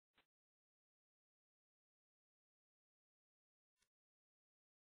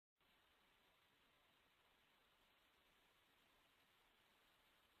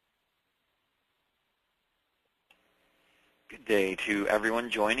Good day to everyone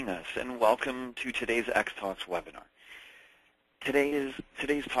joining us, and welcome to today's X-Talks webinar. Today's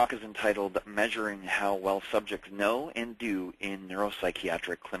talk is entitled Measuring How Well Subjects Know and Do in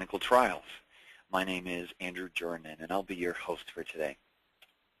Neuropsychiatric Clinical Trials. My name is Andrew Jordan, and I'll be your host for today.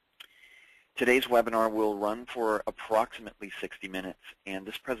 Today's webinar will run for approximately 60 minutes, and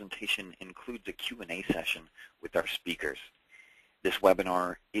this presentation includes a Q&A session with our speakers. This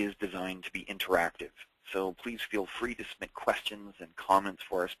webinar is designed to be interactive, so please feel free to submit questions and comments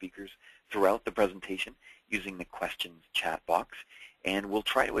for our speakers throughout the presentation using the questions chat box, and we'll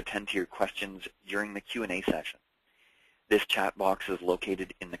try to attend to your questions during the Q&A session. This chat box is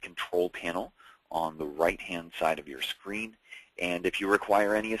located in the control panel on the right-hand side of your screen, and if you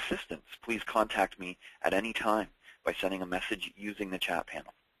require any assistance, please contact me at any time by sending a message using the chat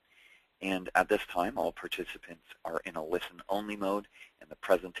panel. And at this time, all participants are in a listen-only mode, and the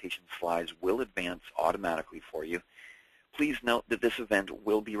presentation slides will advance automatically for you. Please note that this event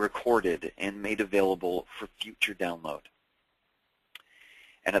will be recorded and made available for future download.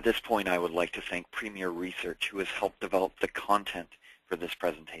 And at this point, I would like to thank Premier Research, who has helped develop the content for this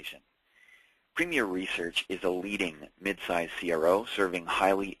presentation. Premier Research is a leading mid-sized CRO serving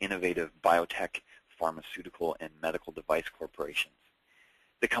highly innovative biotech, pharmaceutical, and medical device corporations.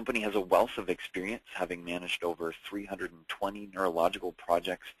 The company has a wealth of experience, having managed over 320 neurological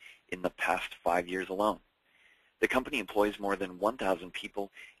projects in the past 5 years alone. The company employs more than 1,000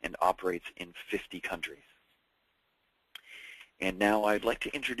 people and operates in 50 countries. And now I'd like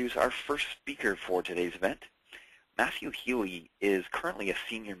to introduce our first speaker for today's event. Matthew Healy is currently a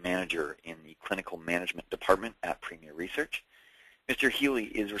senior manager in the clinical management department at Premier Research. Mr. Healy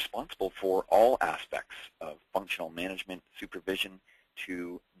is responsible for all aspects of functional management supervision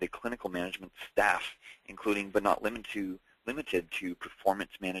to the clinical management staff, including but not limited to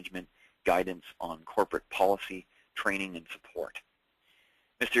performance management, guidance on corporate policy, training, and support.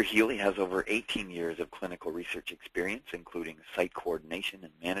 Mr. Healy has over 18 years of clinical research experience, including site coordination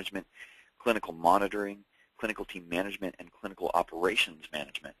and management, clinical monitoring, clinical team management, and clinical operations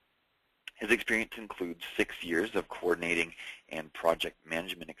management. His experience includes 6 years of coordinating and project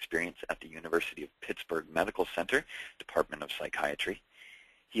management experience at the University of Pittsburgh Medical Center, Department of Psychiatry.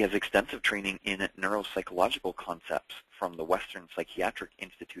 He has extensive training in neuropsychological concepts from the Western Psychiatric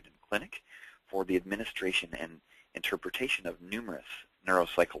Institute and Clinic for the administration and interpretation of numerous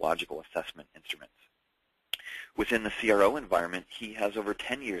neuropsychological assessment instruments. Within the CRO environment, he has over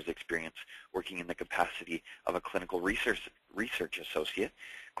 10 years experience working in the capacity of a clinical research associate,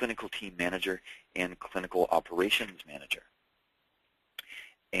 clinical team manager, and clinical operations manager.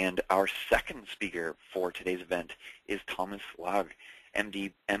 And our second speaker for today's event is Thomas Laage,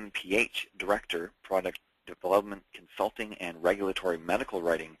 MD, MPH, Director, Product Development Consulting and Regulatory Medical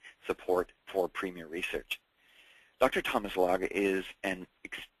Writing Support for Premier Research. Dr. Thomas Laage is an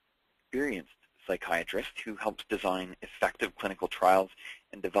experienced psychiatrist who helps design effective clinical trials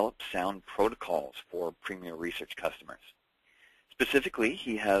and develop sound protocols for Premier Research customers. Specifically,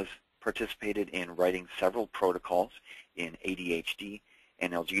 he has participated in writing several protocols in ADHD,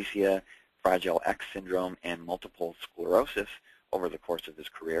 analgesia, Fragile X syndrome, and multiple sclerosis over the course of his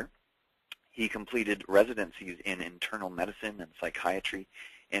career. He completed residencies in internal medicine and psychiatry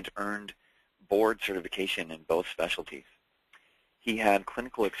and earned board certification in both specialties. He had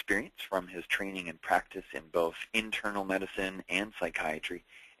clinical experience from his training and practice in both internal medicine and psychiatry,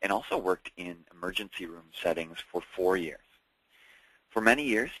 and also worked in emergency room settings for 4 years. For many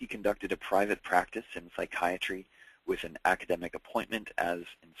years, he conducted a private practice in psychiatry with an academic appointment as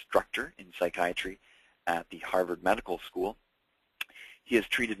instructor in psychiatry at the Harvard Medical School. He has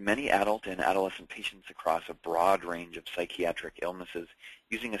treated many adult and adolescent patients across a broad range of psychiatric illnesses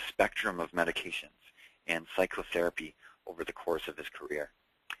using a spectrum of medications and psychotherapy over the course of his career.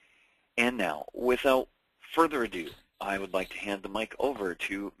 And now, without further ado, I would like to hand the mic over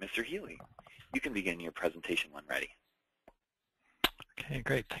to Mr. Healy. You can begin your presentation when ready. Okay,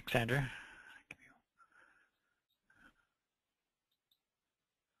 great. Thanks, Andrew.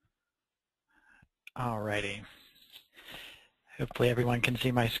 All righty. Hopefully everyone can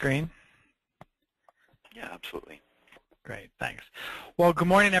see my screen. Yeah, absolutely. Great, thanks. Well, good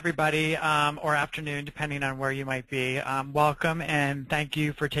morning, everybody, or afternoon, depending on where you might be. Welcome, and thank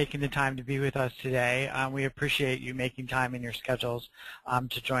you for taking the time to be with us today. We appreciate you making time in your schedules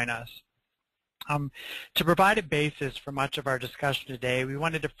to join us. To provide a basis for much of our discussion today, we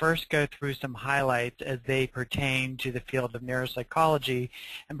wanted to first go through some highlights as they pertain to the field of neuropsychology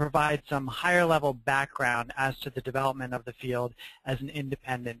and provide some higher-level background as to the development of the field as an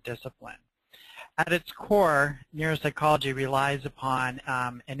independent discipline. At its core, neuropsychology relies upon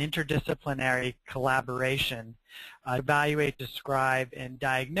an interdisciplinary collaboration evaluate, describe, and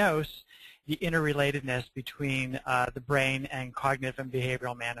diagnose the interrelatedness between the brain and cognitive and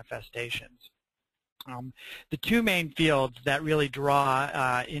behavioral manifestations. The two main fields that really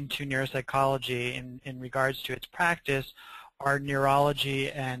draw into neuropsychology in regards to its practice are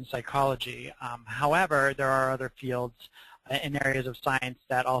neurology and psychology. However, there are other fields in areas of science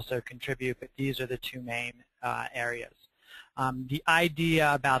that also contribute, but these are the two main areas. The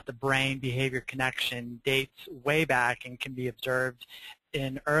idea about the brain-behavior connection dates way back and can be observed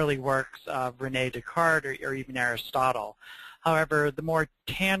in early works of René Descartes or even Aristotle. However, the more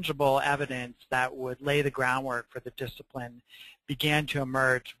tangible evidence that would lay the groundwork for the discipline began to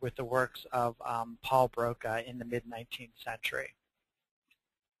emerge with the works of Paul Broca in the mid-19th century.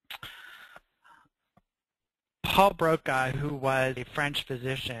 Paul Broca, who was a French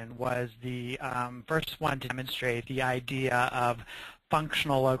physician, was the first one to demonstrate the idea of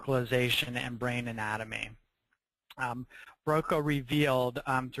functional localization and brain anatomy. Broca revealed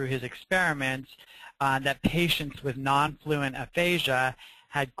through his experiments that patients with non-fluent aphasia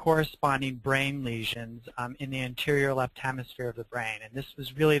had corresponding brain lesions in the anterior left hemisphere of the brain. And this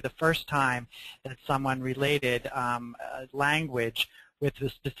was really the first time that someone related language with the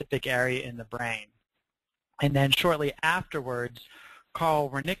specific area in the brain. And then shortly afterwards, Karl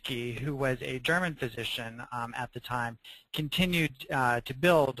Wernicke, who was a German physician at the time, continued to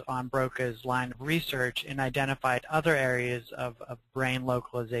build on Broca's line of research and identified other areas of brain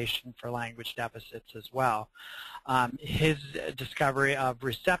localization for language deficits as well. His discovery of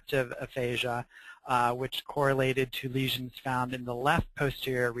receptive aphasia, which correlated to lesions found in the left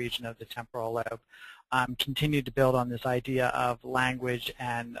posterior region of the temporal lobe, continued to build on this idea of language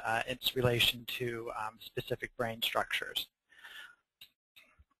and its relation to specific brain structures.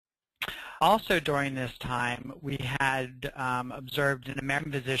 Also during this time, we had observed an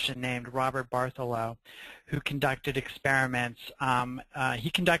American physician named Robert Bartholow who conducted experiments. He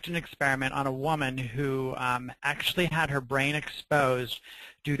conducted an experiment on a woman who actually had her brain exposed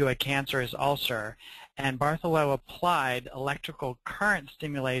due to a cancerous ulcer, and Bartholow applied electrical current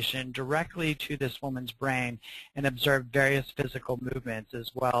stimulation directly to this woman's brain and observed various physical movements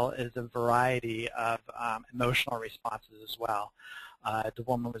as well as a variety of emotional responses as well. The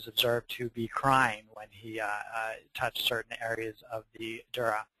woman was observed to be crying when he touched certain areas of the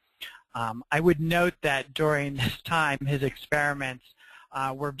dura. I would note that during this time, his experiments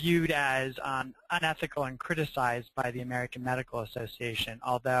were viewed as unethical and criticized by the American Medical Association,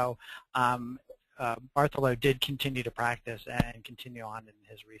 although Bartholow did continue to practice and continue on in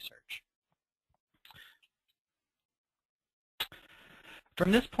his research.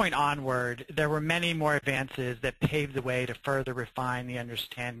 From this point onward, there were many more advances that paved the way to further refine the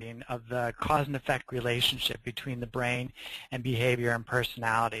understanding of the cause and effect relationship between the brain and behavior and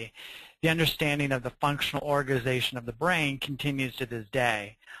personality. The understanding of the functional organization of the brain continues to this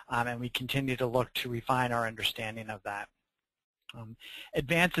day, and we continue to look to refine our understanding of that.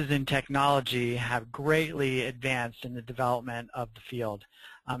 Advances in technology have greatly advanced in the development of the field.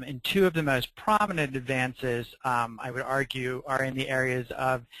 And two of the most prominent advances, I would argue, are in the areas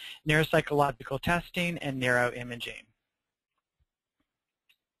of neuropsychological testing and neuroimaging.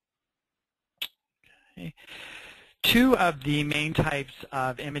 Okay. Two of the main types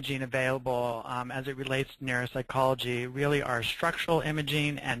of imaging available as it relates to neuropsychology really are structural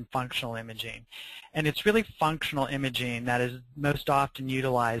imaging and functional imaging. And it's really functional imaging that is most often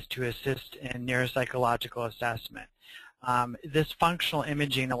utilized to assist in neuropsychological assessment. This functional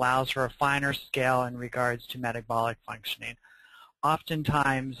imaging allows for a finer scale in regards to metabolic functioning.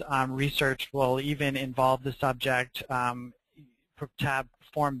 Oftentimes, research will even involve the subject to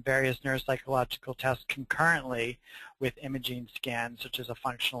perform various neuropsychological tests concurrently with imaging scans, such as a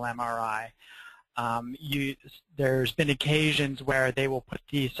functional MRI. There's been occasions where they will put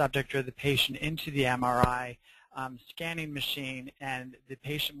the subject or the patient into the MRI scanning machine, and the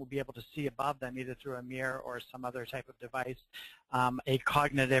patient will be able to see above them, either through a mirror or some other type of device, a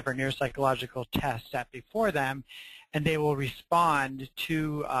cognitive or neuropsychological test set before them, and they will respond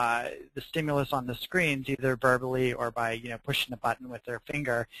to the stimulus on the screens, either verbally or by pushing a button with their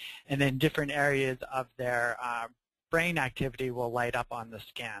finger, and then different areas of their brain activity will light up on the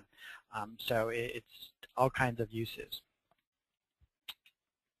scan. So it's all kinds of uses.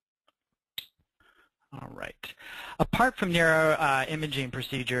 All right. Apart from neuroimaging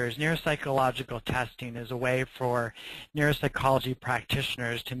procedures, neuropsychological testing is a way for neuropsychology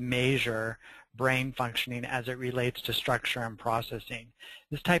practitioners to measure brain functioning as it relates to structure and processing.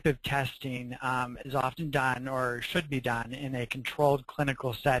 This type of testing is often done or should be done in a controlled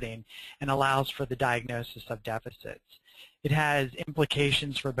clinical setting and allows for the diagnosis of deficits. It has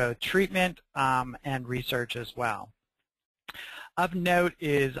implications for both treatment and research as well. Of note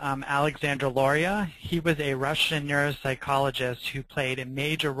is Alexander Luria. He was a Russian neuropsychologist who played a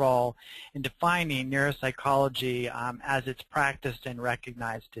major role in defining neuropsychology as it's practiced and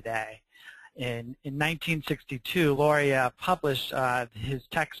recognized today. In 1962, Luria published his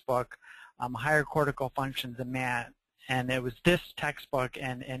textbook, Higher Cortical Functions in Man, and it was this textbook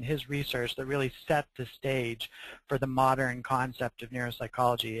and his research that really set the stage for the modern concept of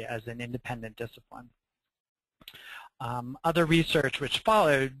neuropsychology as an independent discipline. Other research which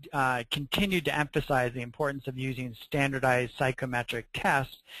followed continued to emphasize the importance of using standardized psychometric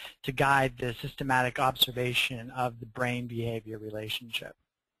tests to guide the systematic observation of the brain-behavior relationship.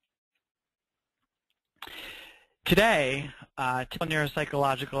 Today, typical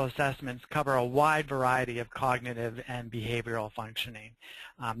neuropsychological assessments cover a wide variety of cognitive and behavioral functioning.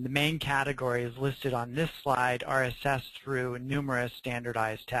 The main categories listed on this slide are assessed through numerous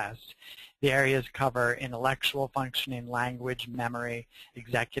standardized tests. The areas cover intellectual functioning, language, memory,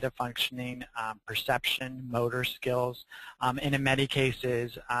 executive functioning, perception, motor skills, and in many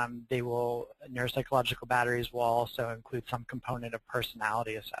cases, neuropsychological batteries will also include some component of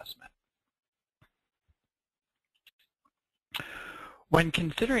personality assessment. When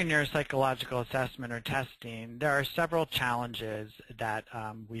considering neuropsychological assessment or testing, there are several challenges that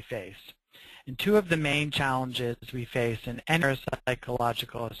we face. And two of the main challenges we face in any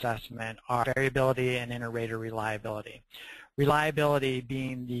neuropsychological assessment are variability and inter-rater reliability. Reliability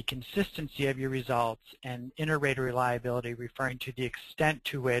being the consistency of your results, and inter-rater reliability referring to the extent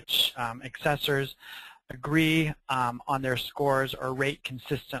to which assessors agree on their scores or rate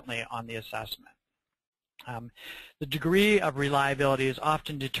consistently on the assessment. The degree of reliability is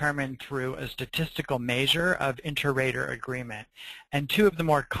often determined through a statistical measure of inter-rater agreement. And two of the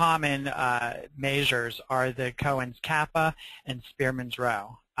more common measures are the Cohen's kappa and Spearman's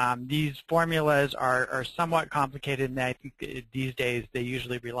rho. These formulas are somewhat complicated, and I think these days they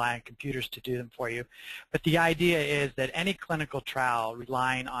usually rely on computers to do them for you. But the idea is that any clinical trial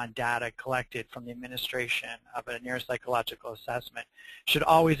relying on data collected from the administration of a neuropsychological assessment should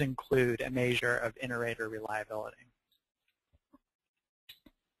always include a measure of inter-rater reliability.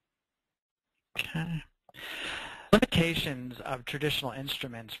 Okay. Limitations of traditional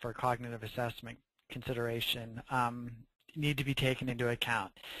instruments for cognitive assessment consideration need to be taken into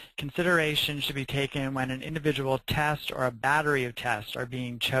account. Consideration should be taken when an individual test or a battery of tests are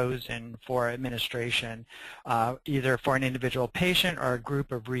being chosen for administration, either for an individual patient or a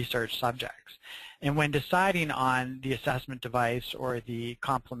group of research subjects. And when deciding on the assessment device or the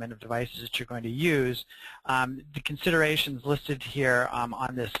complement of devices that you're going to use, the considerations listed here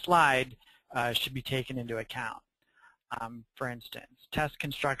on this slide should be taken into account. For instance, test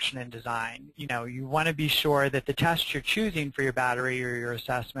construction and design. You want to be sure that the tests you're choosing for your battery or your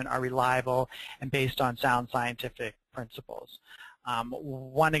assessment are reliable and based on sound scientific principles.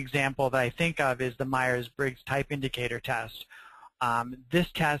 One example that I think of is the Myers-Briggs type indicator test. This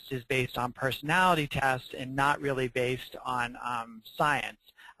test is based on personality tests and not really based on science.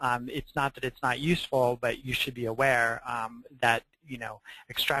 It's not that it's not useful, but you should be aware that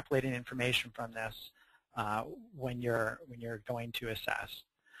extrapolating information from this when you're going to assess.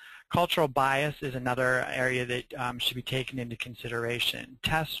 Cultural bias is another area that should be taken into consideration.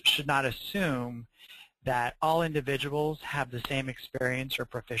 Tests should not assume that all individuals have the same experience or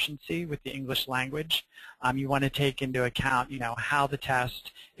proficiency with the English language. You want to take into account, how the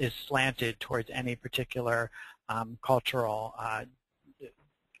test is slanted towards any particular cultural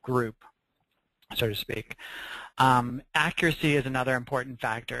group, so to speak. Accuracy is another important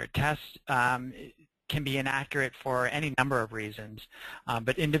factor. Tests can be inaccurate for any number of reasons,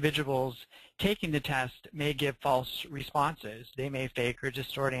 but individuals taking the test may give false responses. They may fake or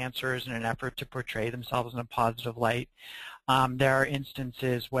distort answers in an effort to portray themselves in a positive light. There are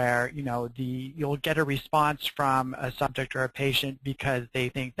instances where you'll get a response from a subject or a patient because they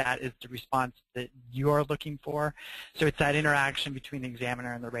think that is the response that you're looking for. So it's that interaction between the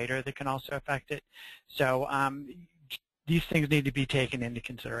examiner and the rater that can also affect it. So these things need to be taken into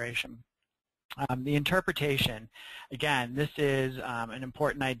consideration. The interpretation, again, this is an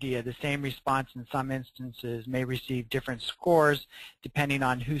important idea. The same response in some instances may receive different scores depending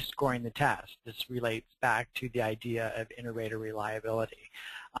on who's scoring the test. This relates back to the idea of inter-rater reliability.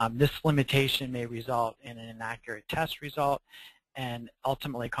 This limitation may result in an inaccurate test result and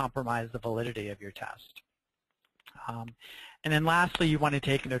ultimately compromise the validity of your test. And then lastly, you want to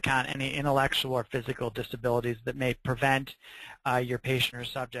take into account any intellectual or physical disabilities that may prevent your patient or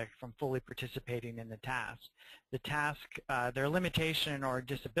subject from fully participating in the task. The task, their limitation or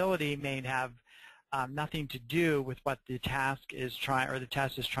disability may have nothing to do with what the task is trying, or the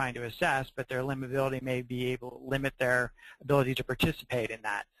test is trying to assess, but their limitability may be able to limit their ability to participate in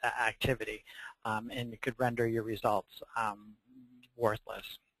that activity, and it could render your results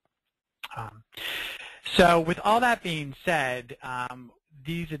worthless. So with all that being said,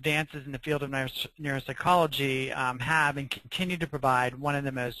 these advances in the field of neuropsychology have and continue to provide one of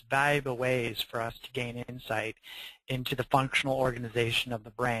the most valuable ways for us to gain insight into the functional organization of the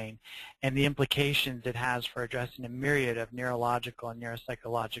brain and the implications it has for addressing a myriad of neurological and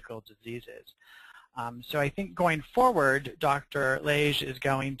neuropsychological diseases. So I think going forward, Dr. Laage is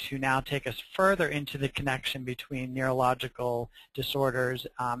going to now take us further into the connection between neurological disorders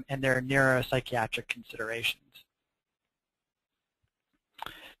and their neuropsychiatric considerations.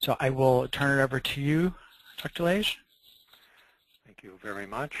 So I will turn it over to you, Dr. Laage. Thank you very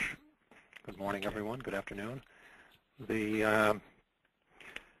much. Good morning, everyone. Good afternoon. I'm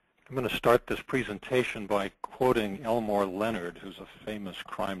going to start this presentation by quoting Elmore Leonard, who's a famous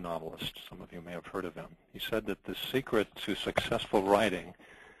crime novelist. Some of you may have heard of him. He said that the secret to successful writing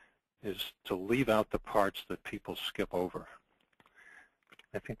is to leave out the parts that people skip over.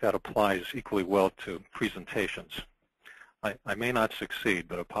 I think that applies equally well to presentations. I may not succeed,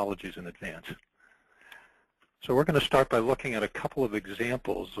 but apologies in advance. So we're going to start by looking at a couple of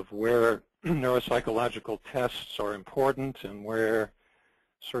examples of where neuropsychological tests are important and where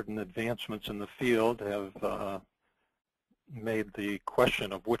certain advancements in the field have made the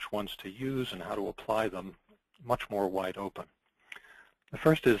question of which ones to use and how to apply them much more wide open. The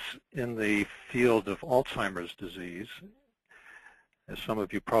first is in the field of Alzheimer's disease. As some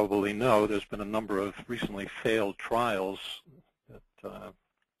of you probably know, there's been a number of recently failed trials that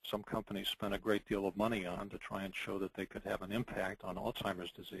some companies spent a great deal of money on to try and show that they could have an impact on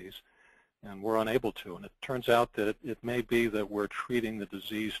Alzheimer's disease, and we're unable to. And it turns out that it may be that we're treating the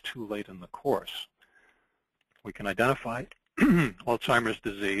disease too late in the course. We can identify Alzheimer's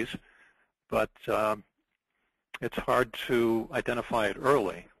disease, but it's hard to identify it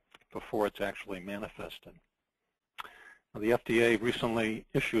early before it's actually manifested. Now, the FDA recently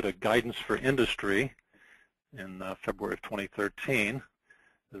issued a guidance for industry in February of 2013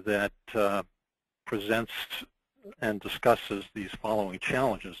 that presents and discusses these following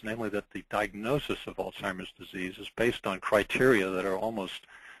challenges, namely that the diagnosis of Alzheimer's disease is based on criteria that are almost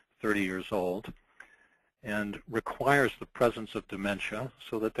 30 years old and requires the presence of dementia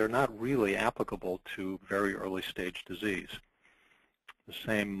so that they're not really applicable to very early stage disease. The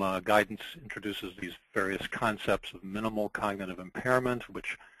same guidance introduces these various concepts of minimal cognitive impairment,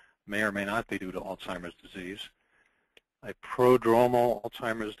 which may or may not be due to Alzheimer's disease, a prodromal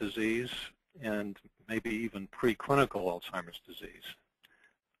Alzheimer's disease, and maybe even preclinical Alzheimer's disease.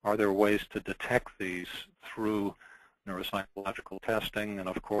 Are there ways to detect these through neuropsychological testing and,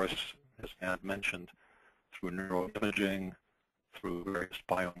 of course, as Matt mentioned, through neuroimaging, through various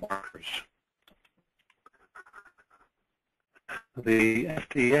biomarkers? The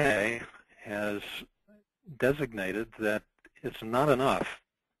FDA has designated that it's not enough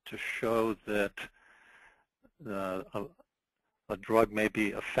to show that a drug may be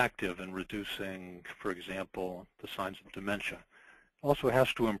effective in reducing, for example, the signs of dementia. It also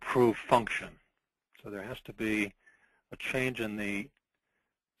has to improve function. So there has to be a change in the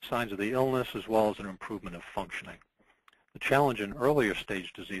signs of the illness as well as an improvement of functioning. The challenge in earlier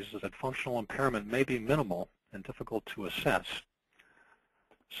stage disease is that functional impairment may be minimal and difficult to assess.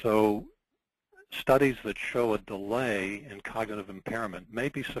 So studies that show a delay in cognitive impairment may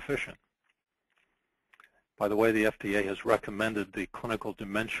be sufficient. By the way, the FDA has recommended the clinical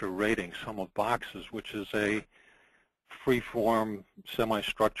dementia rating, sum of boxes, which is a free-form,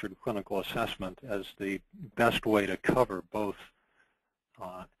 semi-structured clinical assessment as the best way to cover both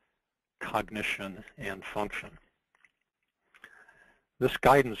cognition and function. This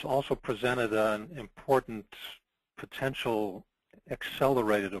guidance also presented an important potential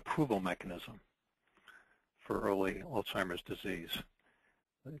accelerated approval mechanism for early Alzheimer's disease.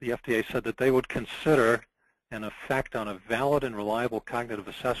 The FDA said that they would consider an effect on a valid and reliable cognitive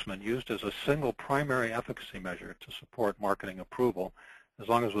assessment used as a single primary efficacy measure to support marketing approval, as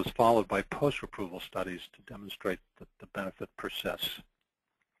long as it was followed by post-approval studies to demonstrate that the benefit persists.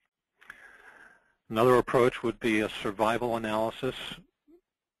 Another approach would be a survival analysis,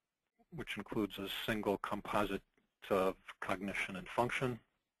 which includes a single composite of cognition and function.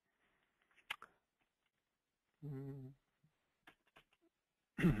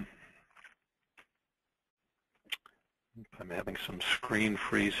 I'm having some screen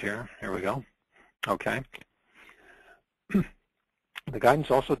freeze here. Here we go. Okay. The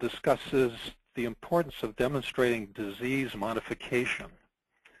guidance also discusses the importance of demonstrating disease modification.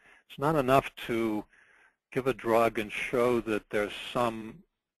 It's not enough to give a drug and show that there's some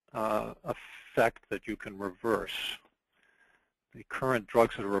effect that you can reverse. The current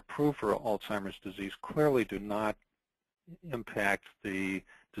drugs that are approved for Alzheimer's disease clearly do not impact the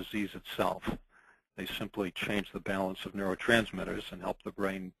disease itself. They simply change the balance of neurotransmitters and help the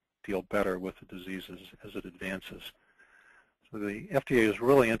brain deal better with the disease as it advances. So the FDA is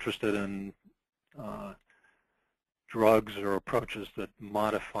really interested in drugs or approaches that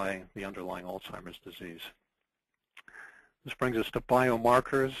modify the underlying Alzheimer's disease. This brings us to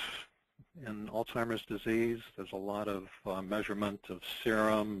biomarkers in Alzheimer's disease. There's a lot of measurement of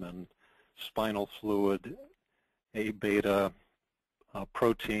serum and spinal fluid, A-beta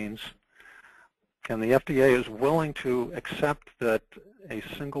proteins. And the FDA is willing to accept that a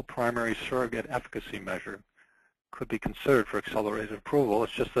single primary surrogate efficacy measure could be considered for accelerated approval.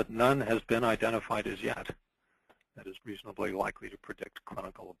 It's just that none has been identified as yet that is reasonably likely to predict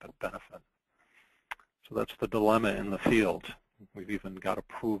clinical benefit. So that's the dilemma in the field. We've even got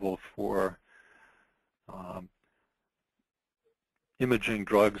approval for imaging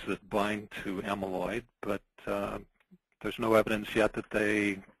drugs that bind to amyloid, but there's no evidence yet that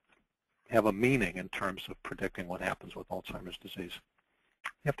they have a meaning in terms of predicting what happens with Alzheimer's disease.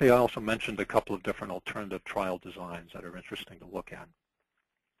 The FDA also mentioned a couple of different alternative trial designs that are interesting to look at,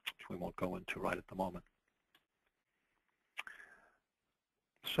 which we won't go into right at the moment.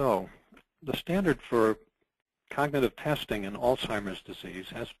 So the standard for cognitive testing in Alzheimer's disease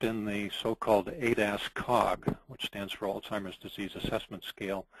has been the so-called ADAS-Cog, which stands for Alzheimer's Disease Assessment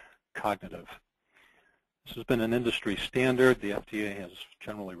Scale Cognitive. This has been an industry standard. The FDA has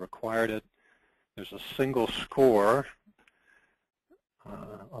generally required it. There's a single score.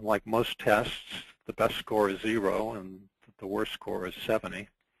 Unlike most tests, the best score is 0 and the worst score is 70.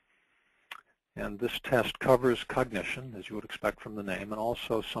 And this test covers cognition, as you would expect from the name, and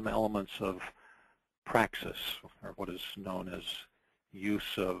also some elements of praxis, or what is known as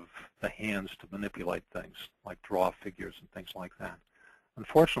use of the hands to manipulate things, like draw figures and things like that.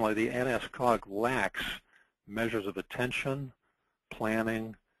 Unfortunately, the ADAS-Cog lacks measures of attention,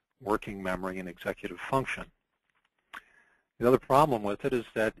 planning, working memory, and executive function. The other problem with it is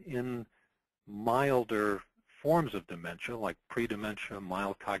that in milder forms of dementia, like pre-dementia,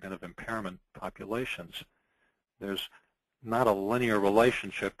 mild cognitive impairment populations, there's not a linear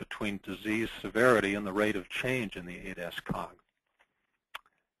relationship between disease severity and the rate of change in the ADAS-Cog.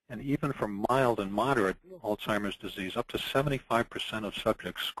 And even for mild and moderate Alzheimer's disease, up to 75% of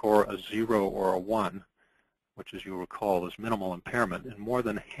subjects score a 0 or a 1, which, as you recall, is minimal impairment in more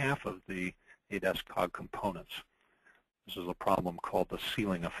than half of the ADAS-Cog components. This is a problem called the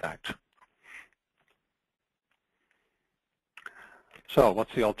ceiling effect. So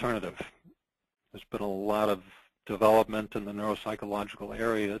what's the alternative? There's been a lot of development in the neuropsychological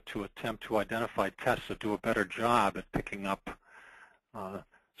area to attempt to identify tests that do a better job at picking up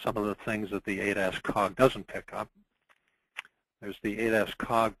some of the things that the ADAS-Cog doesn't pick up. There's the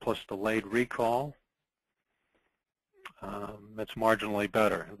ADAS-Cog plus delayed recall. It's marginally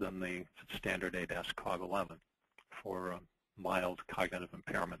better than the standard ADAS-Cog 11 for mild cognitive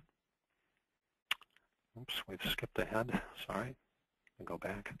impairment. Oops, we've skipped ahead. Sorry. I'll go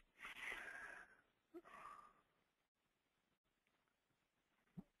back.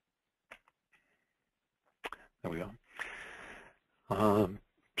 There we go.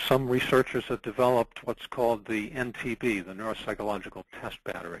 Some researchers have developed what's called the NTB, the Neuropsychological Test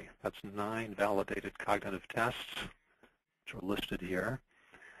Battery. That's 9 validated cognitive tests, which are listed here.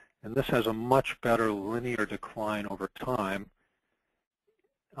 And this has a much better linear decline over time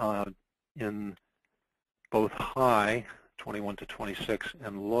in both high, 21 to 26,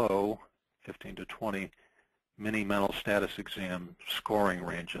 and low, 15 to 20, mini mental status exam scoring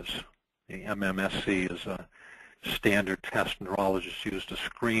ranges. The MMSC is a standard test neurologists use to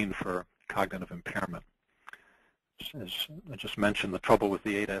screen for cognitive impairment. As I just mentioned, the trouble with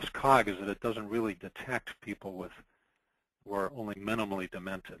the ADAS-Cog is that it doesn't really detect people who are only minimally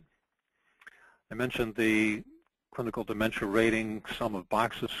demented. I mentioned the clinical dementia rating sum of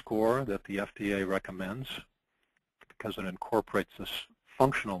boxes score that the FDA recommends because it incorporates this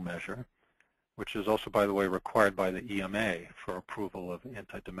functional measure, which is also, by the way, required by the EMA for approval of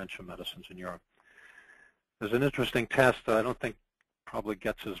anti-dementia medicines in Europe. There's an interesting test that I don't think probably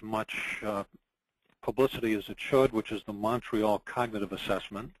gets as much publicity as it should, which is the Montreal Cognitive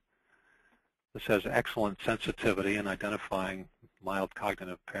Assessment. This has excellent sensitivity in identifying mild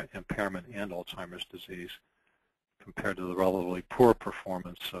cognitive impairment and Alzheimer's disease compared to the relatively poor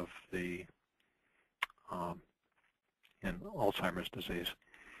performance of the in Alzheimer's disease.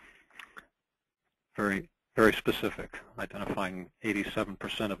 Very very specific, identifying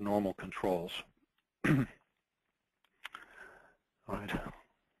 87% of normal controls. All right.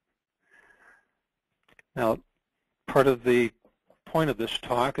 Now, part of the point of this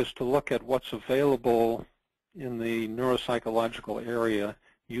talk is to look at what's available in the neuropsychological area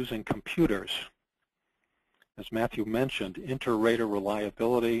using computers. As Matthew mentioned, inter-rater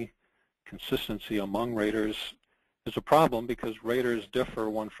reliability, consistency among raters is a problem because raters differ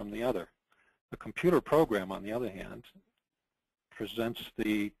one from the other. The computer program, on the other hand, presents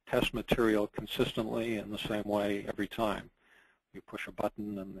the test material consistently in the same way every time. You push a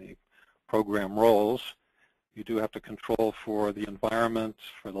button and the program rolls. You do have to control for the environment,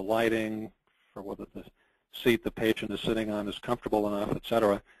 for the lighting, for whether the seat the patient is sitting on is comfortable enough,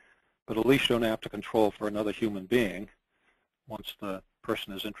 etc. But at least you don't have to control for another human being once the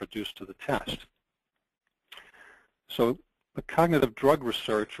person is introduced to the test. So the cognitive drug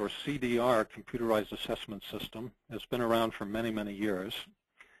research, or CDR, computerized assessment system, has been around for many, many years.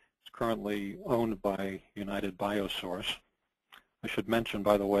 It's currently owned by United Biosource. I should mention,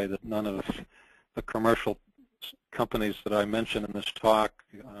 by the way, that none of the commercial companies that I mentioned in this talk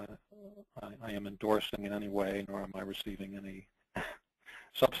I am endorsing in any way, nor am I receiving any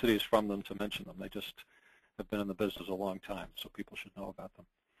subsidies from them to mention them. They just have been in the business a long time, so people should know about them.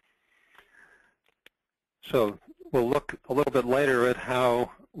 So we'll look a little bit later at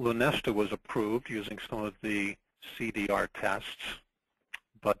how Lunesta was approved using some of the CDR tests.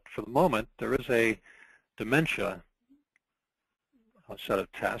 But for the moment, there is a dementia set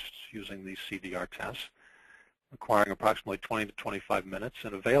of tests using these CDR tests, requiring approximately 20 to 25 minutes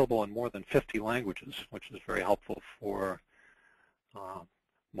and available in more than 50 languages, which is very helpful for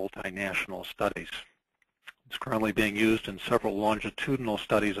multinational studies. It's currently being used in several longitudinal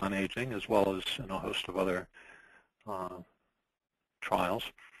studies on aging, as well as in a host of other trials.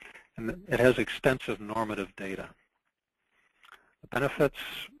 And it has extensive normative data. The benefits: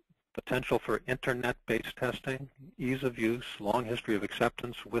 potential for internet-based testing, ease of use, long history of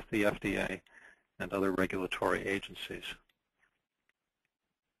acceptance with the FDA and other regulatory agencies.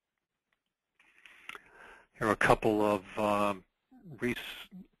 Here are a couple of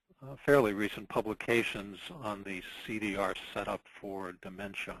fairly recent publications on the CDR setup for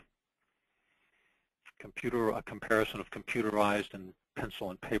dementia. A comparison of computerized and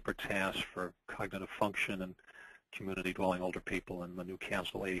pencil and paper tasks for cognitive function and community-dwelling older people in the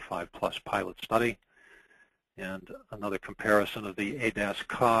Newcastle 85+ pilot study, and another comparison of the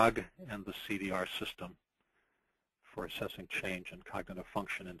ADAS-Cog and the CDR system for assessing change in cognitive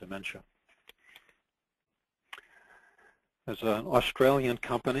function in dementia. There's an Australian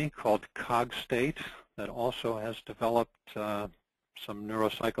company called Cogstate that also has developed some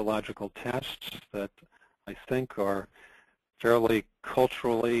neuropsychological tests that I think are fairly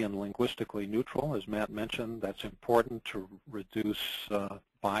culturally and linguistically neutral. As Matt mentioned, that's important to reduce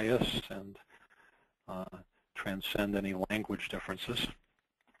bias and transcend any language differences.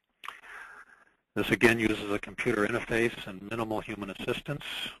 This again uses a computer interface and minimal human assistance.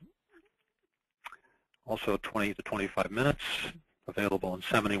 Also 20 to 25 minutes, available in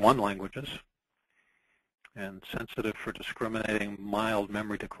 71 languages, and sensitive for discriminating mild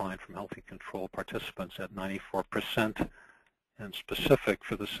memory decline from healthy control participants at 94%, and specific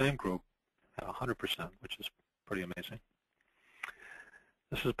for the same group at 100%, which is pretty amazing.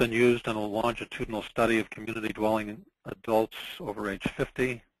 This has been used in a longitudinal study of community-dwelling adults over age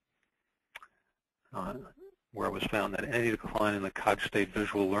 50, where it was found that any decline in the Cogstate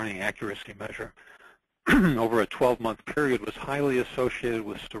visual learning accuracy measure over a 12-month period was highly associated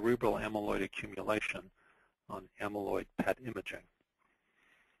with cerebral amyloid accumulation on amyloid PET imaging.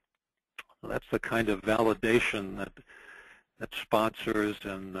 So that's the kind of validation that sponsors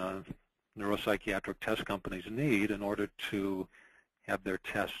and neuropsychiatric test companies need in order to have their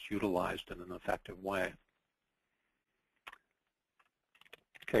tests utilized in an effective way.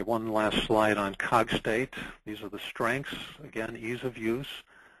 Okay, one last slide on Cogstate. These are the strengths. Again, ease of use,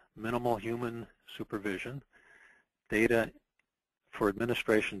 minimal human supervision, data for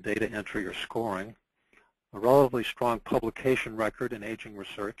administration, data entry or scoring, a relatively strong publication record in aging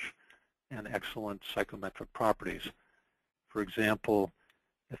research, and excellent psychometric properties. For example,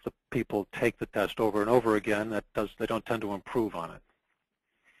 if the people take the test over and over again, they don't tend to improve on it.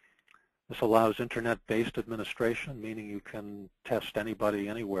 This allows internet-based administration, meaning you can test anybody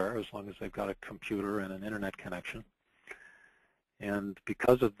anywhere as long as they've got a computer and an internet connection. And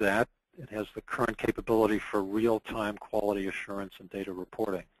because of that, it has the current capability for real-time quality assurance and data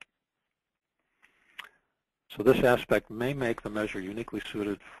reporting. So this aspect may make the measure uniquely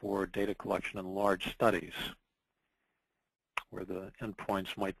suited for data collection in large studies, where the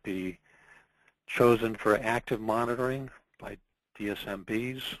endpoints might be chosen for active monitoring by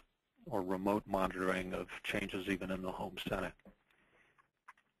DSMBs or remote monitoring of changes even in the home setting.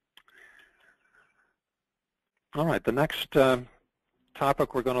 All right, the next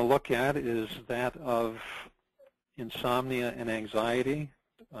topic we're going to look at is that of insomnia and anxiety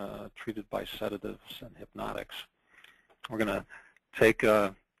treated by sedatives and hypnotics. We're going to take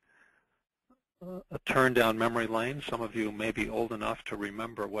a turn down memory lane. Some of you may be old enough to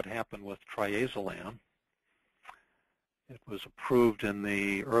remember what happened with triazolam. It was approved in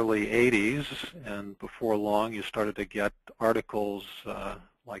the early 80s, and before long you started to get articles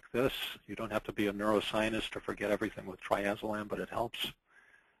like this. You don't have to be a neuroscientist to forget everything with triazolam, but it helps.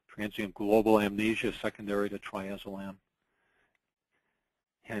 Transient global amnesia secondary to triazolam.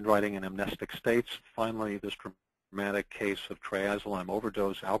 Handwriting in amnestic states. Finally, this dramatic case of triazolam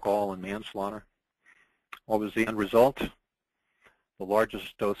overdose, alcohol, and manslaughter. What was the end result? The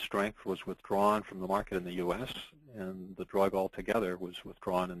largest dose strength was withdrawn from the market in the U.S., and the drug altogether was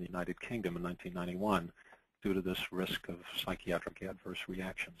withdrawn in the United Kingdom in 1991 due to this risk of psychiatric adverse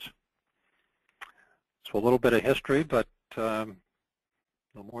reactions. So a little bit of history, but the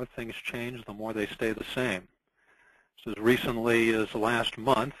more things change, the more they stay the same. So as recently as last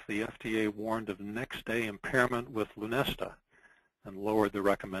month, the FDA warned of next-day impairment with Lunesta and lowered the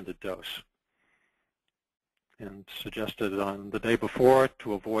recommended dose, and suggested on the day before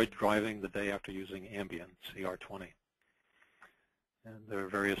to avoid driving the day after using Ambien, CR20. And there are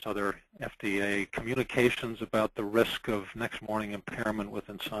various other FDA communications about the risk of next morning impairment with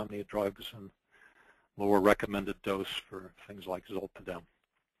insomnia drugs and lower recommended dose for things like zolpidem.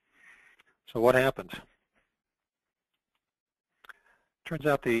 So what happened? Turns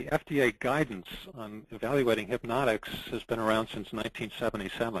out the FDA guidance on evaluating hypnotics has been around since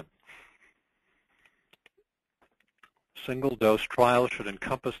 1977. Single-dose trials should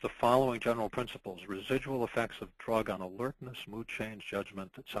encompass the following general principles: residual effects of drug on alertness, mood change,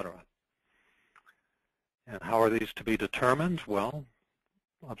 judgment, etc. And how are these to be determined? Well,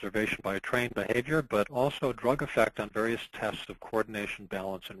 observation by a trained behavior, but also drug effect on various tests of coordination,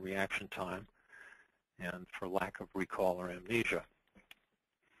 balance, and reaction time, and for lack of recall or amnesia.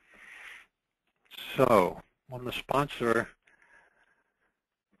 So, when the sponsor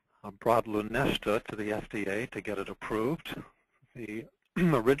brought Lunesta to the FDA to get it approved, the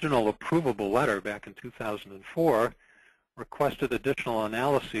original approvable letter back in 2004 requested additional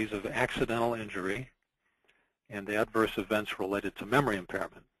analyses of accidental injury and adverse events related to memory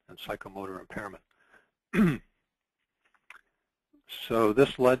impairment and psychomotor impairment. So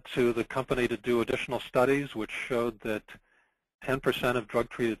this led to the company to do additional studies which showed that 10% of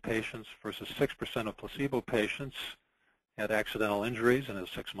drug-treated patients versus 6% of placebo patients had accidental injuries in a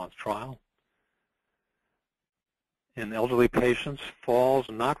 6-month trial. In elderly patients, falls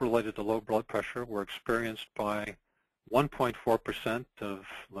not related to low blood pressure were experienced by 1.4% of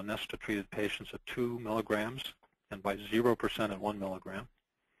Lunesta-treated patients at 2 milligrams and by 0% at 1 milligram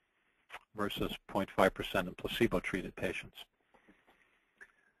versus 0.5% in placebo-treated patients.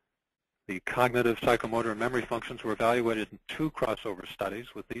 The cognitive, psychomotor, and memory functions were evaluated in 2 crossover studies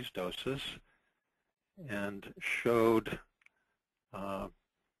with these doses and showed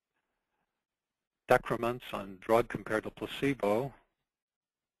decrements on drug compared to placebo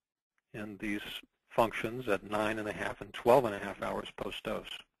in these functions at 9.5 and 12.5 hours post-dose.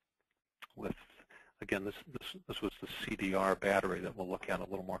 With, again, this was the CDR battery that we'll look at a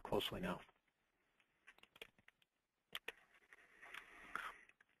little more closely now.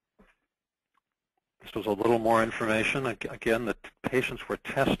 This was a little more information. Again, the patients were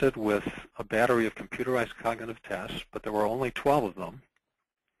tested with a battery of computerized cognitive tests, but there were only 12 of them.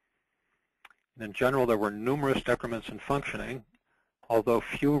 And in general, there were numerous decrements in functioning, although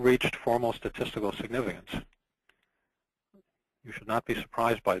few reached formal statistical significance. You should not be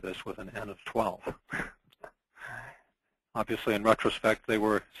surprised by this with an N of 12. Obviously, in retrospect, they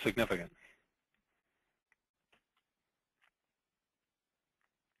were significant.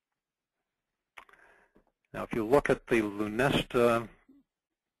 Now, if you look at the Lunesta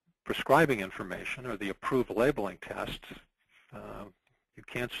prescribing information or the approved labeling tests, you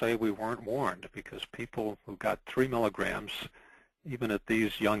can't say we weren't warned, because people who got 3 milligrams, even at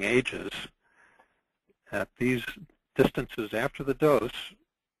these young ages, at these distances after the dose,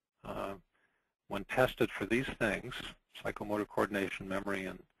 when tested for these things, psychomotor coordination, memory,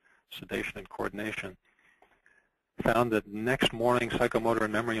 and sedation and coordination, found that next morning psychomotor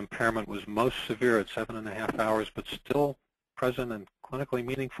and memory impairment was most severe at 7.5 hours, but still present and clinically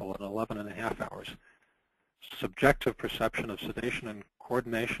meaningful at 11.5 hours. Subjective perception of sedation and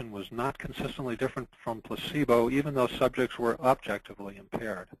coordination was not consistently different from placebo, even though subjects were objectively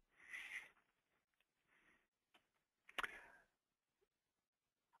impaired.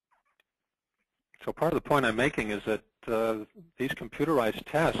 So part of the point I'm making is that these computerized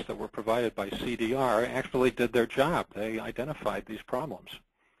tests that were provided by CDR actually did their job. They identified these problems.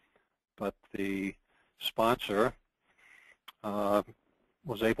 But the sponsor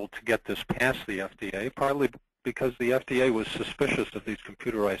was able to get this past the FDA, partly because the FDA was suspicious of these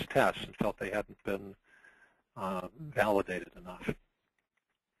computerized tests and felt they hadn't been validated enough.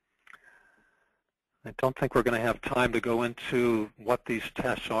 I don't think we're going to have time to go into what these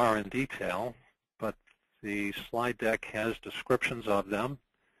tests are in detail, but the slide deck has descriptions of them,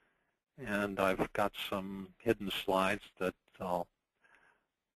 and I've got some hidden slides that I'll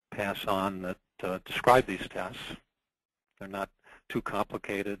pass on that describe these tests. They're not too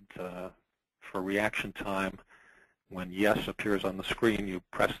complicated. For reaction time, when yes appears on the screen, you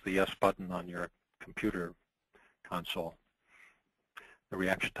press the yes button on your computer console. The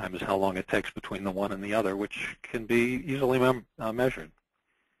reaction time is how long it takes between the one and the other, which can be easily measured.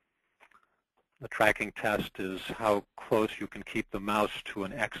 The tracking test is how close you can keep the mouse to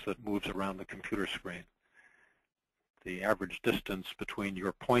an X that moves around the computer screen. The average distance between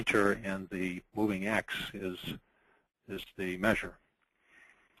your pointer and the moving X is the measure.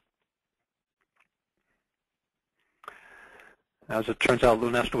 As it turns out,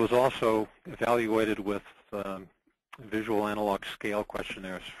 Lunesta was also evaluated with visual analog scale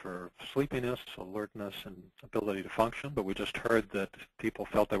questionnaires for sleepiness, alertness, and ability to function, but we just heard that people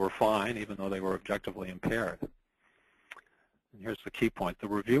felt they were fine even though they were objectively impaired. And here's the key point. The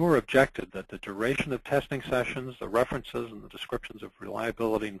reviewer objected that the duration of testing sessions, the references, and the descriptions of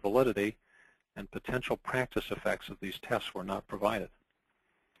reliability and validity and potential practice effects of these tests were not provided.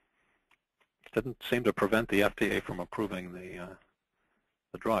 It didn't seem to prevent the FDA from approving the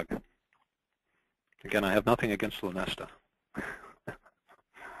drug. Again, I have nothing against Lunesta.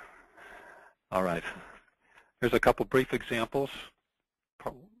 All right. Here's a couple brief examples.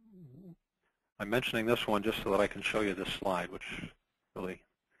 I'm mentioning this one just so that I can show you this slide, which really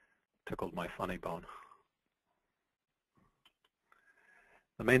tickled my funny bone.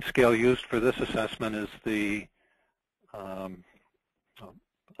 The main scale used for this assessment is the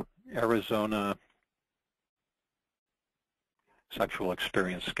Arizona Sexual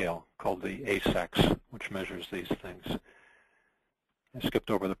Experience Scale, called the ASEX, which measures these things. I skipped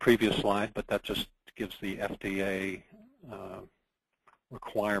over the previous slide, but that just gives the FDA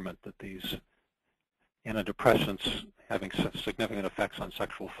requirement that these antidepressants having significant effects on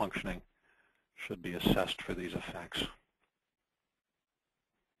sexual functioning should be assessed for these effects.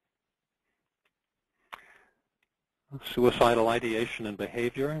 Suicidal ideation and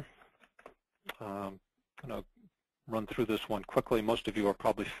behavior. I'm going to run through this one quickly. Most of you are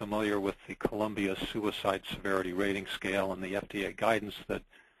probably familiar with the Columbia Suicide Severity Rating Scale and the FDA guidance that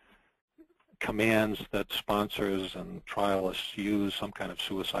commands that sponsors and trialists use some kind of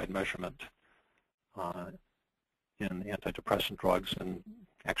suicide measurement in antidepressant drugs and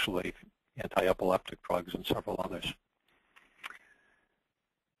actually anti-epileptic drugs and several others.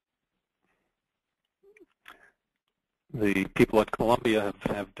 The people at Columbia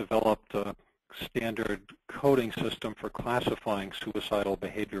have developed a standard coding system for classifying suicidal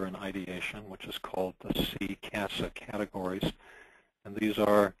behavior and ideation, which is called the CASA categories. And these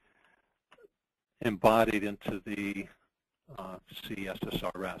are embodied into the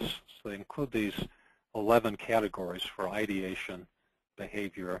CSSRS. So they include these 11 categories for ideation,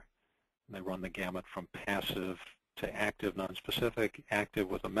 behavior, and they run the gamut from passive to active, nonspecific, active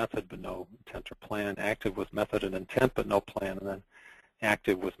with a method but no intent or plan, active with method and intent but no plan, and then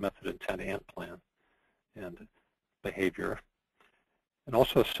active with method, intent, and plan, and behavior. And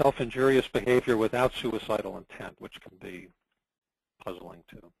also self-injurious behavior without suicidal intent, which can be puzzling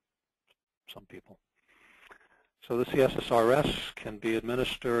to some people. So the CSSRS can be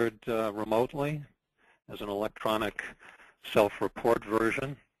administered remotely as an electronic self-report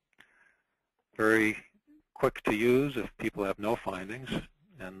version. Very quick to use if people have no findings,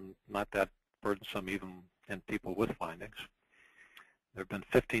 and not that burdensome even in people with findings. There have been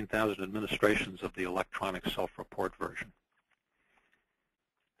 15,000 administrations of the electronic self-report version.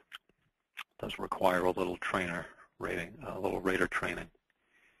 It does require a little trainer rating, a little rater training.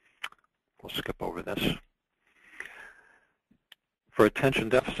 We'll skip over this. For attention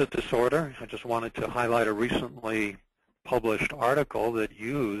deficit disorder, I just wanted to highlight a recently published article that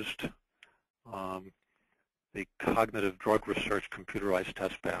used the cognitive drug research computerized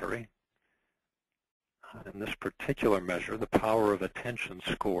test battery. In this particular measure, the power of attention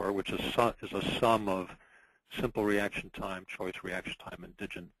score, which is a sum of simple reaction time, choice reaction time, and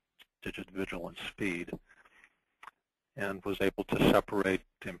digit vigilance speed, and was able to separate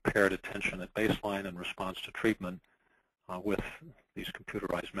impaired attention at baseline and response to treatment with these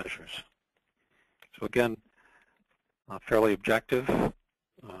computerized measures. So again, fairly objective.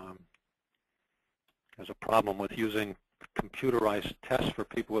 There's a problem with using computerized tests for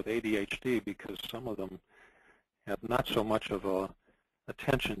people with ADHD because some of them have not so much of a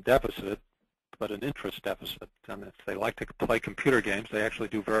attention deficit, but an interest deficit. And if they like to play computer games, they actually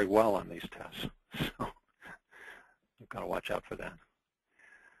do very well on these tests. So you've got to watch out for that.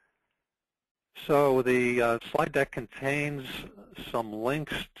 So the slide deck contains some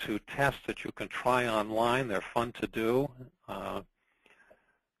links to tests that you can try online. They're fun to do.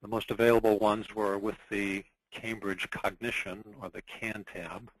 The most available ones were with the Cambridge Cognition, or the CAN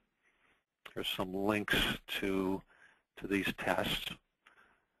tab. There's some links to these tests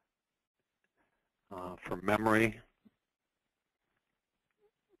for memory,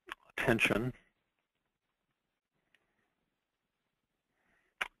 attention,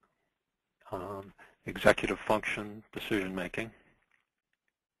 executive function, decision making.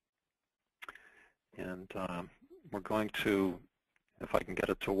 And we're going to, if I can get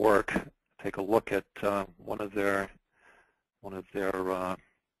it to work, take a look at one of their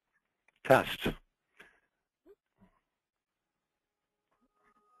tests. I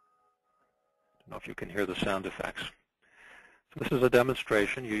don't know if you can hear the sound effects. So this is a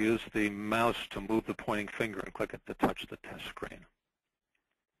demonstration. You use the mouse to move the pointing finger and click it to touch the test screen.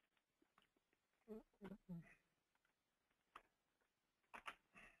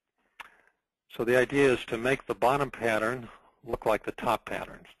 So the idea is to make the bottom pattern look like the top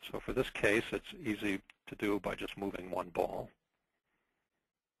pattern. So for this case, it's easy to do by just moving one ball.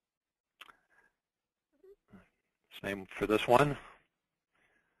 Same for this one.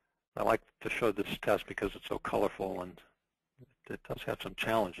 I like to show this test because it's so colorful and it does have some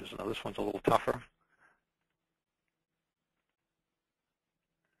challenges. Now this one's a little tougher.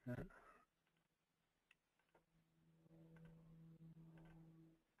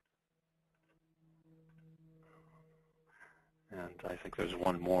 And I think there's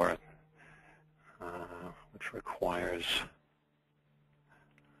one more which requires,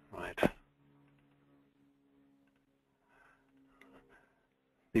 right.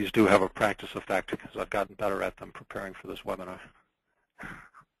 These do have a practice effect because I've gotten better at them preparing for this webinar.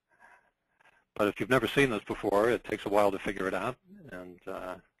 But if you've never seen this before, it takes a while to figure it out and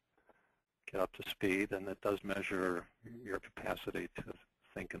get up to speed, and it does measure your capacity to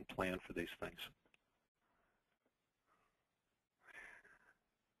think and plan for these things.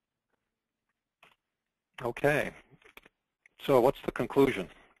 Okay, so what's the conclusion?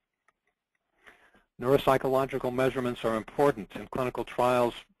 Neuropsychological measurements are important in clinical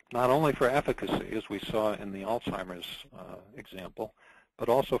trials, not only for efficacy, as we saw in the Alzheimer's example, but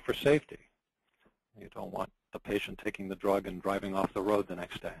also for safety. You don't want the patient taking the drug and driving off the road the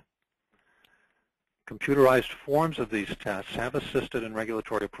next day. Computerized forms of these tests have assisted in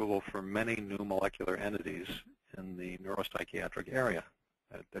regulatory approval for many new molecular entities in the neuropsychiatric area.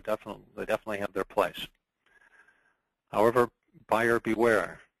 They definitely have their place. However, buyer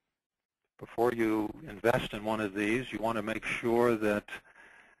beware. Before you invest in one of these, you want to make sure that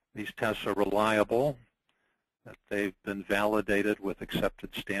these tests are reliable, that they've been validated with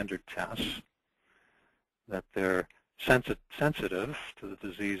accepted standard tests, that they're sensitive to the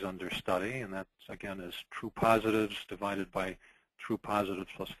disease under study, and that, again, is true positives divided by true positives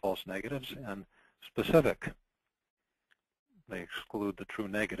plus false negatives, and specific. They exclude the true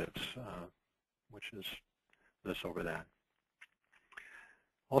negatives, which is this over that.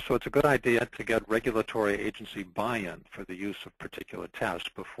 Also, it's a good idea to get regulatory agency buy-in for the use of particular tests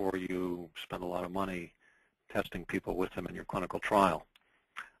before you spend a lot of money testing people with them in your clinical trial.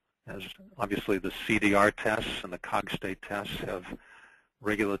 As obviously the CDR tests and the COG state tests have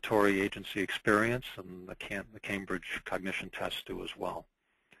regulatory agency experience, and the Cambridge Cognition tests do as well.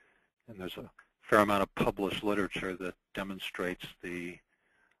 And there's a fair amount of published literature that demonstrates the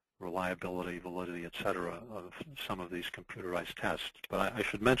reliability, validity, et cetera, of some of these computerized tests. But I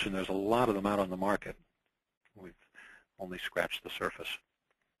should mention there's a lot of them out on the market. We've only scratched the surface.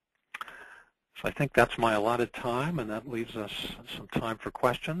 So I think that's my allotted time, and that leaves us some time for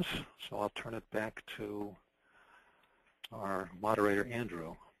questions. So I'll turn it back to our moderator,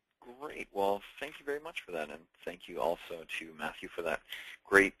 Andrew. Great. Well, thank you very much for that, and thank you also to Matthew for that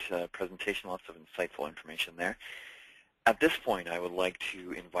great presentation. Lots of insightful information there. At this point, I would like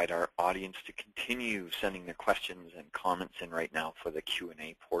to invite our audience to continue sending their questions and comments in right now for the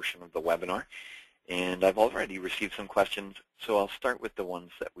Q&A portion of the webinar. And I've already received some questions, so I'll start with the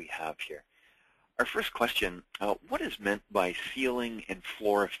ones that we have here. Our first question, what is meant by ceiling and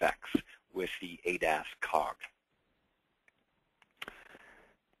floor effects with the ADAS-Cog?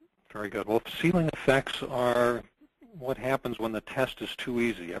 Very good. Well, ceiling effects are what happens when the test is too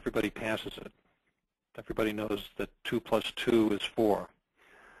easy. Everybody passes it. everybody knows that 2 plus 2 is 4.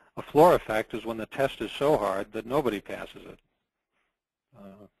 A floor effect is when the test is so hard that nobody passes it.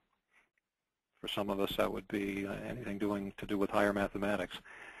 For some of us, that would be anything to do with higher mathematics.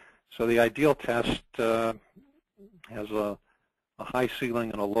 So the ideal test has a high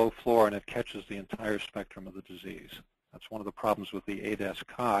ceiling and a low floor, and it catches the entire spectrum of the disease. That's one of the problems with the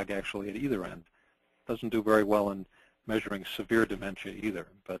ADAS-Cog, actually, at either end. It doesn't do very well in measuring severe dementia either,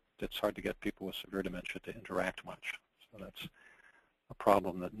 but it's hard to get people with severe dementia to interact much. So that's a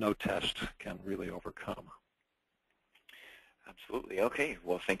problem that no test can really overcome. Absolutely. Okay.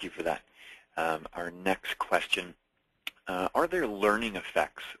 Well, thank you for that. Our next question, are there learning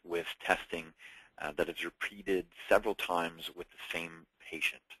effects with testing that is repeated several times with the same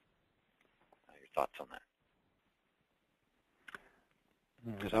patient? Your thoughts on that?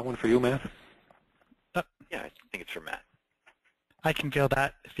 Is that one for you, Matt? Yeah, I think it's for Matt. I can field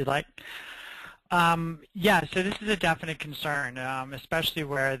that if you'd like. Yeah, so this is a definite concern, especially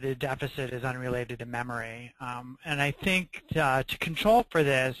where the deficit is unrelated to memory. And I think to control for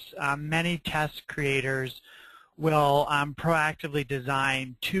this, many test creators will proactively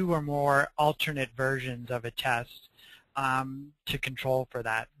design 2 or more alternate versions of a test to control for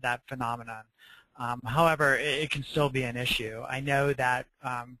that phenomenon. However, it can still be an issue. I know that,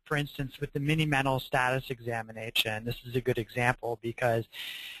 for instance, with the mini-mental status examination, this is a good example because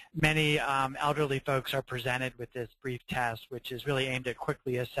many elderly folks are presented with this brief test, which is really aimed at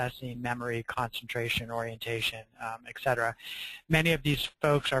quickly assessing memory, concentration, orientation, etc. Many of these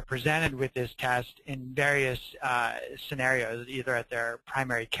folks are presented with this test in various scenarios, either at their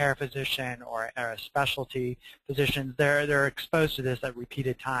primary care physician or a specialty physician. They're exposed to this at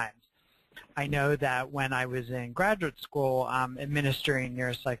repeated times. I know that when I was in graduate school administering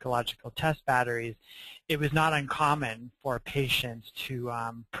neuropsychological test batteries, it was not uncommon for patients to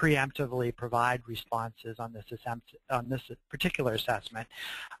preemptively provide responses on this particular assessment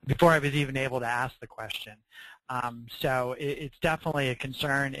before I was even able to ask the question. So it's definitely a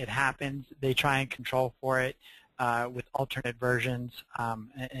concern. It happens. They try and control for it with alternate versions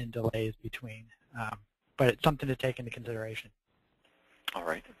and delays between. But it's something to take into consideration. All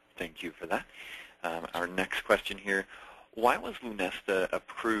right. Thank you for that. Our next question here, why was Lunesta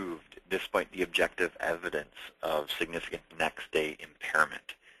approved despite the objective evidence of significant next-day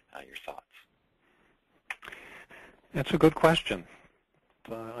impairment? Your thoughts? That's a good question.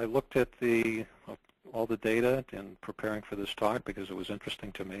 I looked at all the data in preparing for this talk because it was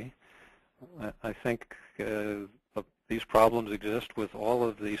interesting to me. I think these problems exist with all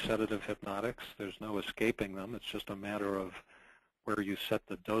of the sedative hypnotics. There's no escaping them. It's just a matter of where you set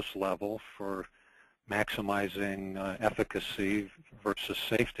the dose level for maximizing efficacy versus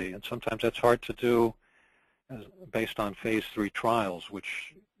safety. And sometimes that's hard to do based on phase 3 trials,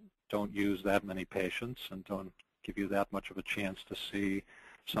 which don't use that many patients and don't give you that much of a chance to see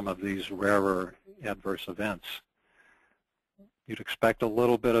some of these rarer adverse events. You'd expect a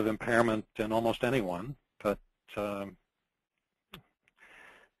little bit of impairment in almost anyone, but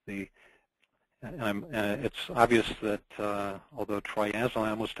it's obvious that although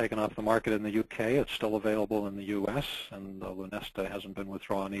triazolam was taken off the market in the UK, it's still available in the US, and Lunesta hasn't been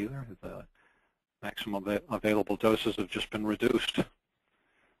withdrawn either. The maximum available doses have just been reduced.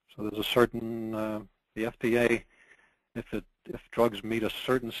 So there's a certain, the FDA, if drugs meet a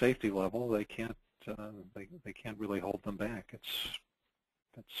certain safety level, they can't really hold them back. It's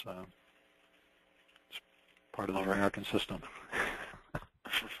part of the American system.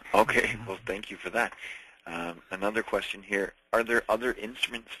 Okay, well, thank you for that. Another question here. Are there other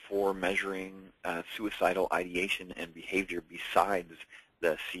instruments for measuring suicidal ideation and behavior besides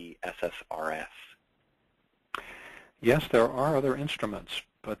the CSSRS? Yes, there are other instruments,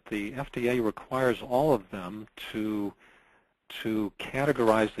 but the FDA requires all of them to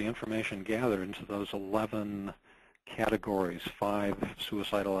categorize the information gathered into those 11 categories, 5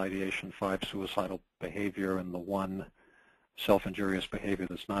 suicidal ideation, 5 suicidal behavior, and the 1 self-injurious behavior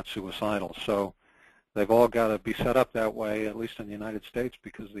that's not suicidal. So they've all got to be set up that way, at least in the United States,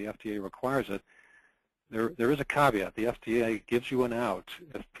 because the FDA requires it. There is a caveat. The FDA gives you an out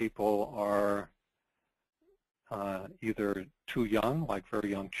if people are either too young, like very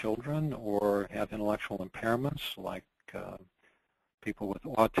young children, or have intellectual impairments, like people with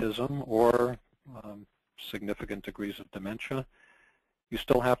autism, or significant degrees of dementia. You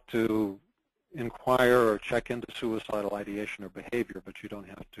still have to inquire or check into suicidal ideation or behavior, but you don't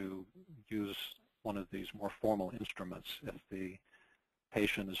have to use one of these more formal instruments if the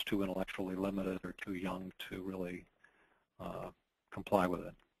patient is too intellectually limited or too young to really comply with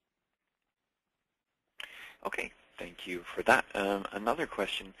it. Okay, thank you for that. Another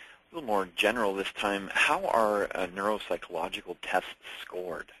question, A little more general this time. How are neuropsychological tests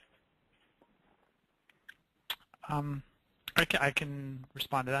scored? I can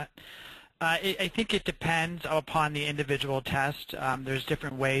respond to that. I think it depends upon the individual test. There's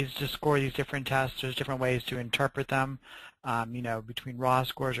different ways to score these different tests. There's different ways to interpret them, between raw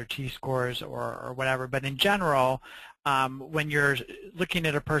scores or T-scores or whatever. But in general, when you're looking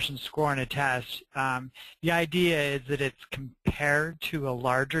at a person's score on a test, the idea is that it's compared to a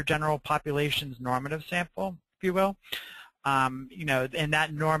larger general population's normative sample, if you will. And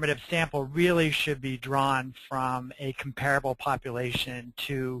that normative sample really should be drawn from a comparable population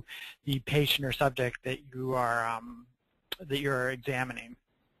to the patient or subject that you're examining.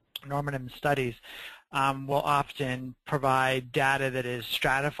 Normative studies will often provide data that is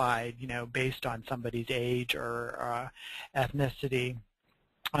stratified, based on somebody's age or ethnicity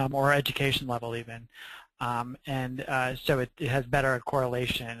or education level even. So it has better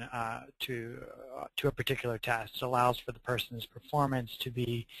correlation to a particular test. It allows for the person's performance to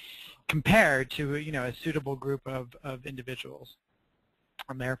be compared to a suitable group of individuals,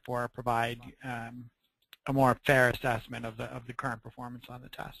 and therefore provide a more fair assessment of the current performance on the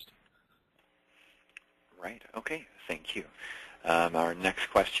test. Right. Okay. Thank you. Our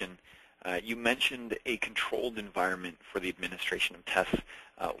next question. You mentioned a controlled environment for the administration of tests.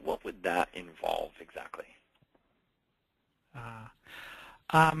 What would that involve exactly?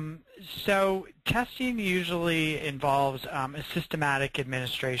 So testing usually involves a systematic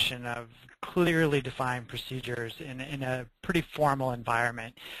administration of clearly defined procedures in a pretty formal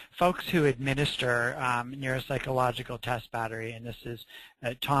environment. Folks who administer neuropsychological test battery, and this is,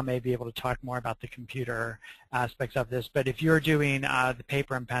 Tom may be able to talk more about the computer aspects of this, but if you're doing the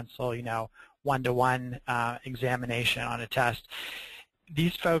paper and pencil, one-to-one examination on a test,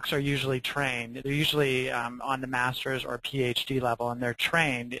 these folks are usually trained. They're usually on the master's or PhD level, and they're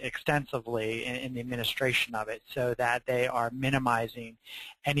trained extensively in the administration of it so that they are minimizing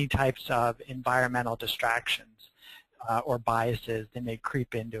any types of environmental distractions or biases that may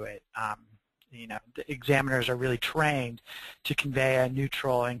creep into it. The examiners are really trained to convey a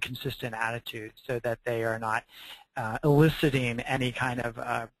neutral and consistent attitude so that they are not eliciting any kind of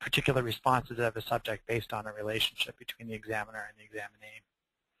particular responses of a subject based on a relationship between the examiner and the examinee.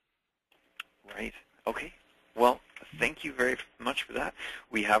 Right. Okay. Well, thank you very much for that.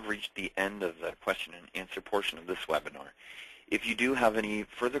 We have reached the end of the question and answer portion of this webinar. If you do have any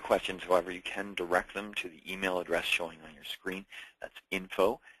further questions, however, you can direct them to the email address showing on your screen. That's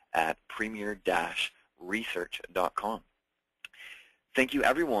info@premier-research.com. Thank you,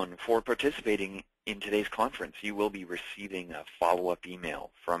 everyone, for participating in today's conference. You will be receiving a follow-up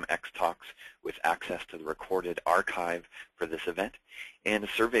email from X-Talks with access to the recorded archive for this event, and a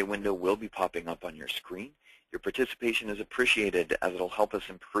survey window will be popping up on your screen. Your participation is appreciated as it will help us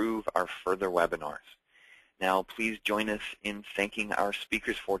improve our further webinars. Now, please join us in thanking our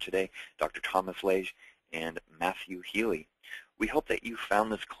speakers for today, Dr. Thomas Laage and Matthew Healy. We hope that you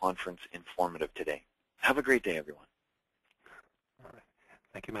found this conference informative today. Have a great day, everyone. All right.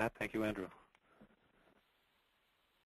 Thank you, Matt. Thank you, Andrew.